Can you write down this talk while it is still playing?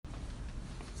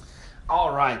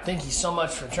All right, thank you so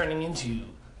much for turning into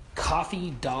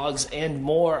Coffee, Dogs, and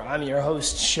More. I'm your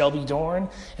host, Shelby Dorn,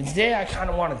 and today I kind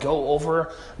of want to go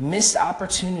over missed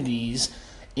opportunities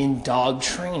in dog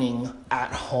training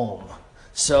at home.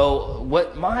 So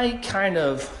what my kind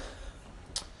of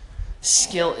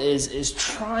skill is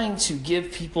trying to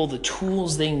give people the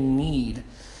tools they need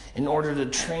in order to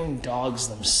train dogs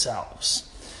themselves.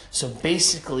 So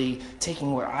basically,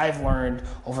 taking what I've learned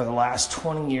over the last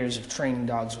 20 years of training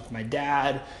dogs with my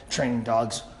dad, training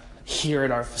dogs here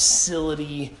at our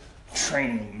facility,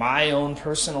 training my own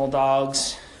personal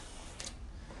dogs,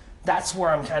 that's where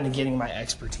I'm kind of getting my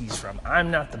expertise from.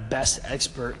 I'm not the best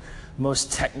expert,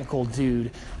 most technical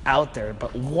dude out there,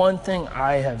 but one thing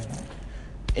I have,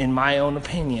 in my own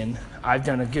opinion, I've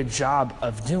done a good job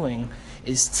of doing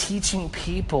is teaching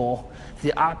people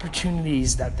the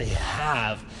opportunities that they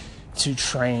have to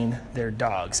train their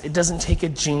dogs. It doesn't take a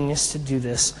genius to do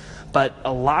this, but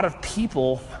a lot of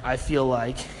people, I feel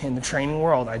like, in the training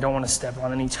world, I don't want to step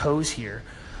on any toes here,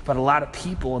 but a lot of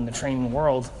people in the training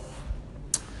world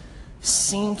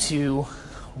seem to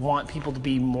want people to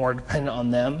be more dependent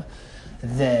on them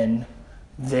than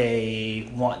they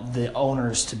want the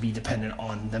owners to be dependent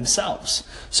on themselves.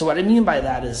 So what I mean by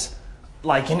that is,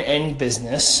 like in any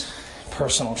business,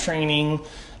 personal training,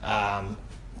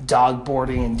 dog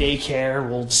boarding and daycare,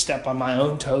 we'll step on my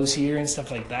own toes here and stuff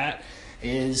like that,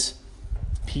 is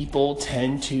people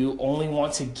tend to only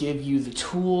want to give you the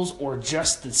tools or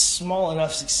just the small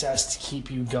enough success to keep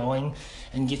you going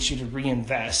and get you to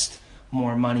reinvest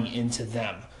more money into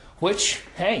them. Which,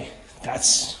 hey,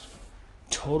 that's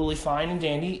totally fine and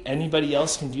dandy. Anybody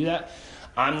else can do that.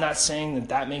 I'm not saying that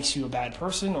that makes you a bad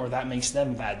person or that makes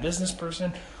them a bad business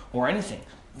person or anything.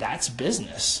 That's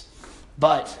business.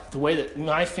 But the way that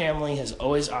my family has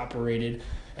always operated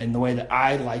and the way that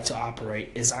I like to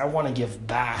operate is I want to give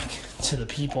back to the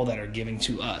people that are giving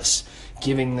to us,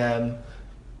 giving them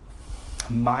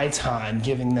my time,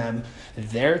 giving them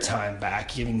their time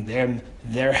back, giving them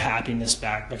their happiness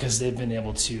back because they've been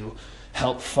able to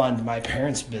help fund my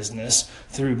parents' business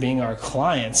through being our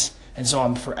clients. And so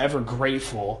I'm forever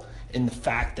grateful in the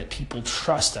fact that people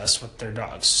trust us with their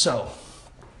dogs. So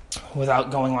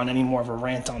without going on any more of a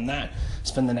rant on that,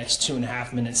 spend the next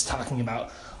 2.5 minutes talking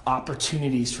about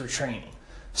opportunities for training.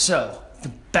 So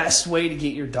the best way to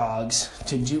get your dogs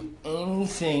to do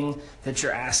anything that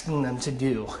you're asking them to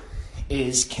do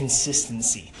is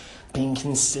consistency. Being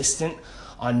consistent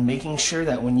on making sure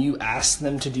that when you ask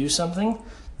them to do something,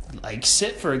 like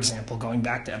sit, for example, going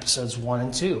back to episodes 1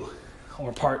 and 2,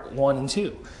 or part 1 and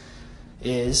 2,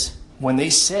 is when they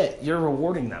sit, you're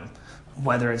rewarding them,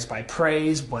 whether it's by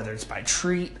praise, whether it's by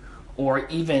treat, or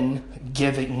even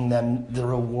giving them the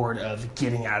reward of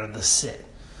getting out of the sit.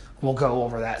 We'll go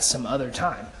over that some other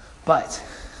time. But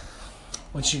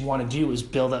what you want to do is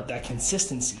build up that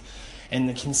consistency. And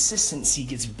the consistency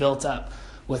gets built up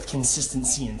with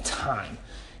consistency in time.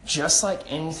 Just like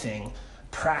anything,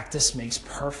 practice makes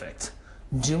perfect.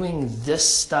 Doing this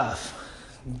stuff,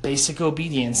 basic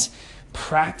obedience,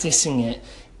 practicing it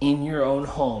in your own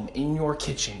home, in your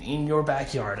kitchen, in your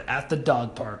backyard, at the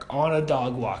dog park, on a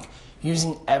dog walk,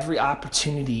 using every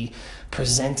opportunity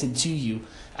presented to you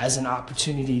as an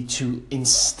opportunity to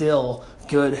instill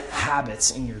good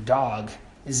habits in your dog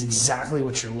is exactly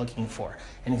what you're looking for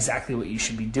and exactly what you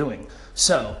should be doing.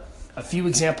 So, a few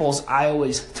examples I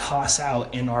always toss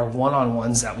out in our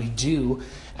one-on-ones that we do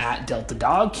at Delta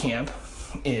Dog Camp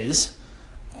is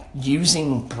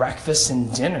using breakfast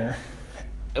and dinner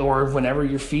or whenever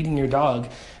you're feeding your dog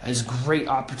as great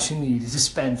opportunity to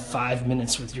spend 5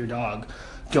 minutes with your dog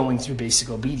going through basic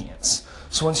obedience.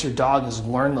 So once your dog has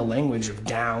learned the language of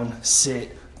down,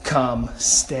 sit, come,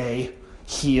 stay,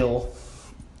 heel,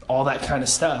 all that kind of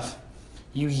stuff,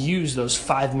 you use those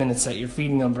 5 minutes that you're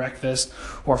feeding them breakfast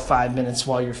or 5 minutes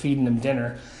while you're feeding them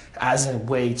dinner as a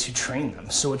way to train them.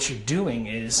 So what you're doing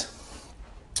is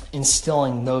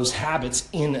instilling those habits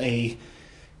in a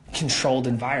controlled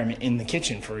environment in the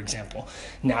kitchen, for example.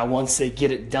 Now, once they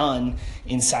get it done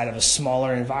inside of a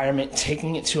smaller environment,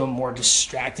 taking it to a more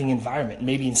distracting environment.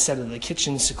 Maybe instead of the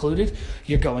kitchen secluded,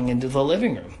 you're going into the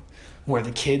living room where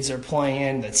the kids are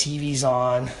playing, the TV's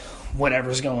on,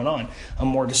 whatever's going on, a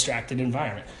more distracted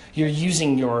environment. You're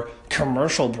using your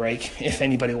commercial break, if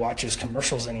anybody watches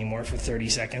commercials anymore for 30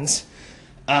 seconds,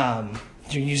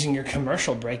 you're using your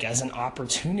commercial break as an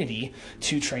opportunity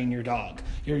to train your dog.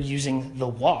 You're using the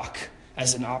walk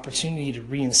as an opportunity to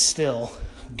reinstill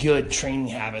good training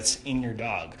habits in your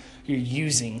dog. You're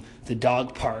using the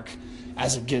dog park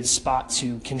as a good spot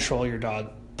to control your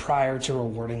dog prior to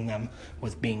rewarding them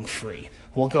with being free.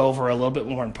 We'll go over a little bit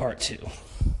more in part 2.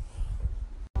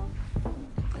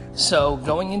 So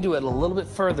going into it a little bit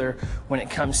further when it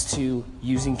comes to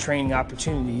using training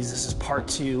opportunities, this is part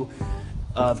 2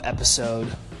 of episode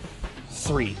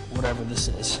 3, whatever this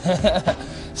is.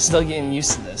 Still getting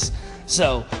used to this.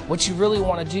 So what you really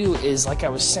want to do is, like I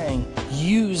was saying,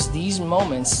 use these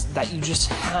moments that you just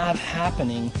have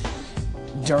happening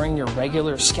during your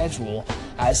regular schedule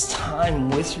as time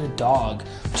with your dog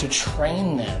to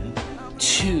train them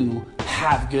to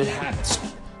have good habits.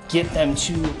 Get them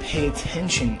to pay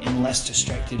attention in less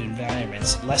distracted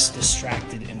environments,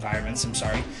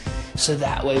 so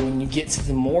that way when you get to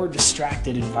the more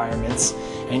distracted environments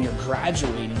and you're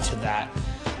graduating to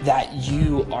that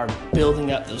you are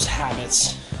building up those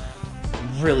habits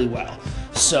really well.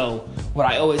 So what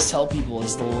I always tell people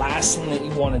is the last thing that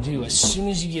you want to do as soon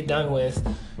as you get done with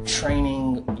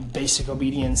training basic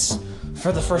obedience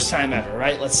for the first time ever,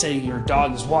 right? Let's say your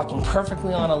dog is walking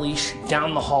perfectly on a leash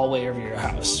down the hallway of your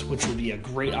house, which would be a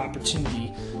great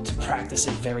opportunity to practice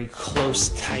a very close,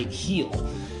 tight heel.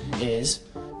 Is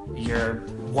you're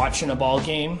watching a ball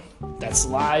game that's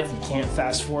live, you can't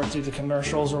fast forward through the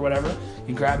commercials or whatever.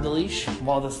 You grab the leash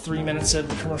while the 3 minutes of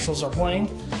the commercials are playing,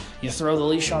 you throw the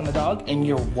leash on the dog, and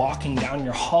you're walking down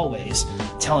your hallways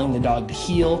telling the dog to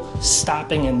heel,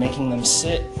 stopping and making them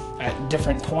sit at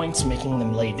different points, making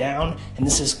them lay down. And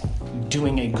this is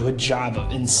doing a good job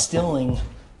of instilling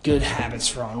good habits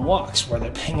for on walks where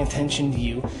they're paying attention to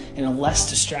you in a less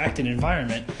distracted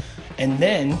environment. And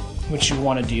then what you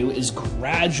want to do is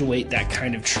graduate that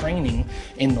kind of training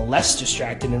in the less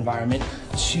distracted environment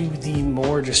to the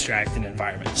more distracted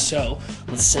environment. So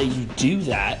let's say you do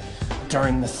that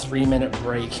during the 3-minute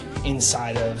break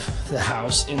inside of the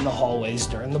house in the hallways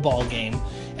during the ball game,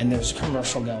 and there's a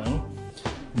commercial going.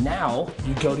 Now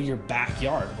you go to your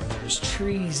backyard where there's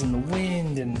trees and the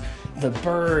wind and the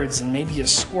birds and maybe a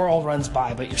squirrel runs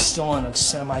by, but you're still in a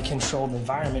semi-controlled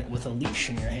environment with a leash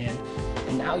in your hand.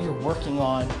 And now you're working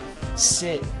on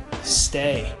sit,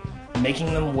 stay,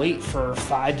 making them wait for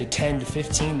 5 to 10 to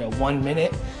 15 to 1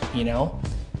 minute,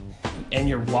 and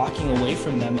you're walking away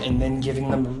from them and then giving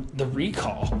them the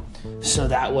recall. So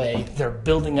that way they're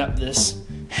building up this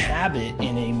habit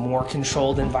in a more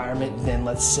controlled environment than,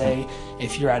 let's say,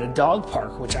 if you're at a dog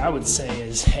park, which I would say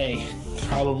is,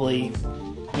 probably,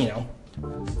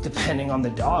 depending on the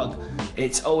dog.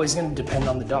 It's always going to depend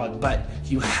on the dog, but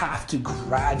you have to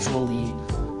gradually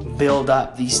build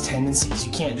up these tendencies.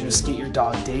 You can't just get your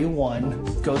dog day one,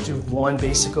 go through one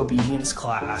basic obedience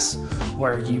class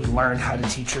where you learn how to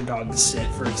teach your dog to sit,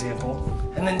 for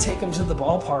example, and then take them to the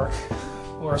dog park,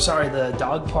 or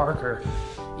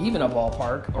even a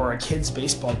ballpark or a kid's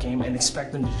baseball game and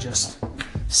expect them to just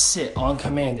sit on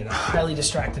command in a highly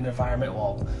distracted environment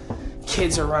while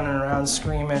kids are running around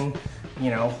screaming,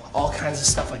 all kinds of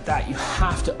stuff like that. You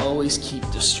have to always keep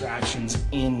distractions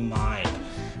in mind.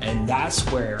 And that's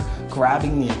where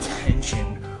grabbing the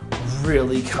attention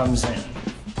really comes in.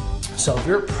 So if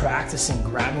you're practicing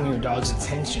grabbing your dog's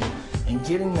attention and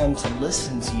getting them to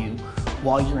listen to you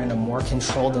while you're in a more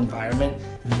controlled environment,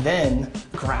 then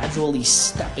gradually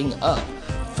stepping up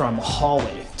from a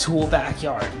hallway to a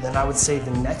backyard, then I would say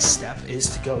the next step is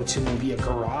to go to maybe a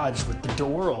garage with the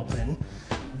door open.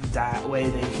 That way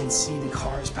they can see the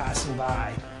cars passing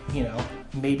by,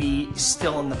 maybe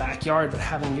still in the backyard, but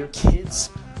having your kids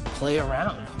play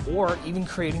around, or even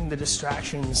creating the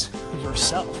distractions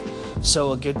yourself.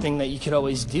 So a good thing that you could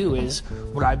always do is,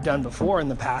 what I've done before in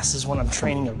the past is when I'm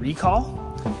training a recall,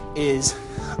 is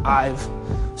I've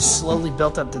slowly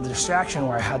built up the distraction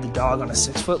where I had the dog on a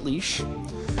 6-foot leash,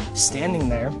 standing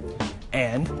there,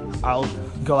 and I'll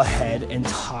go ahead and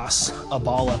toss a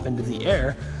ball up into the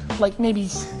air, like maybe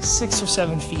 6 or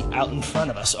 7 feet out in front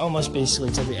of us, almost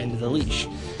basically to the end of the leash.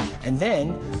 And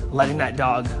then letting that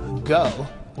dog go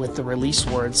with the release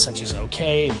words such as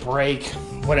okay, break,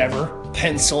 whatever,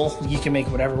 pencil, you can make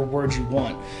whatever words you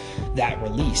want, that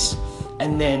release.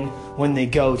 And then when they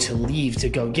go to leave to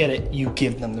go get it, you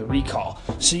give them the recall.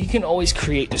 So you can always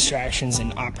create distractions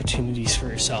and opportunities for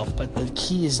yourself, but the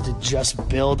key is to just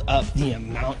build up the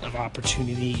amount of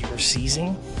opportunity you're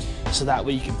seizing, so that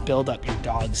way you can build up your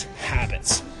dog's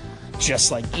habits.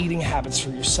 Just like eating habits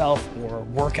for yourself, or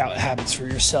workout habits for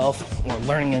yourself, or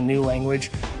learning a new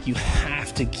language, you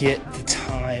have to get the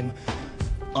time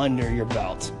under your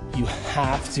belt. You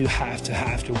have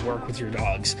to work with your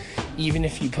dogs. Even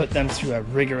if you put them through a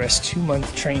rigorous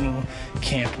 2-month training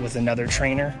camp with another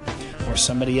trainer or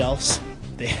somebody else,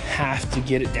 they have to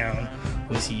get it down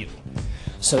with you.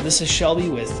 So this is Shelby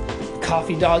with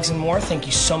Coffee, Dogs, and More. Thank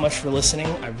you so much for listening.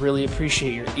 I really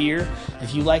appreciate your ear.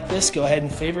 If you like this, go ahead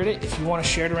and favorite it. If you want to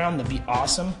share it around, that'd be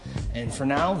awesome. And for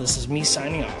now, this is me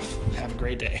signing off. Have a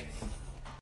great day.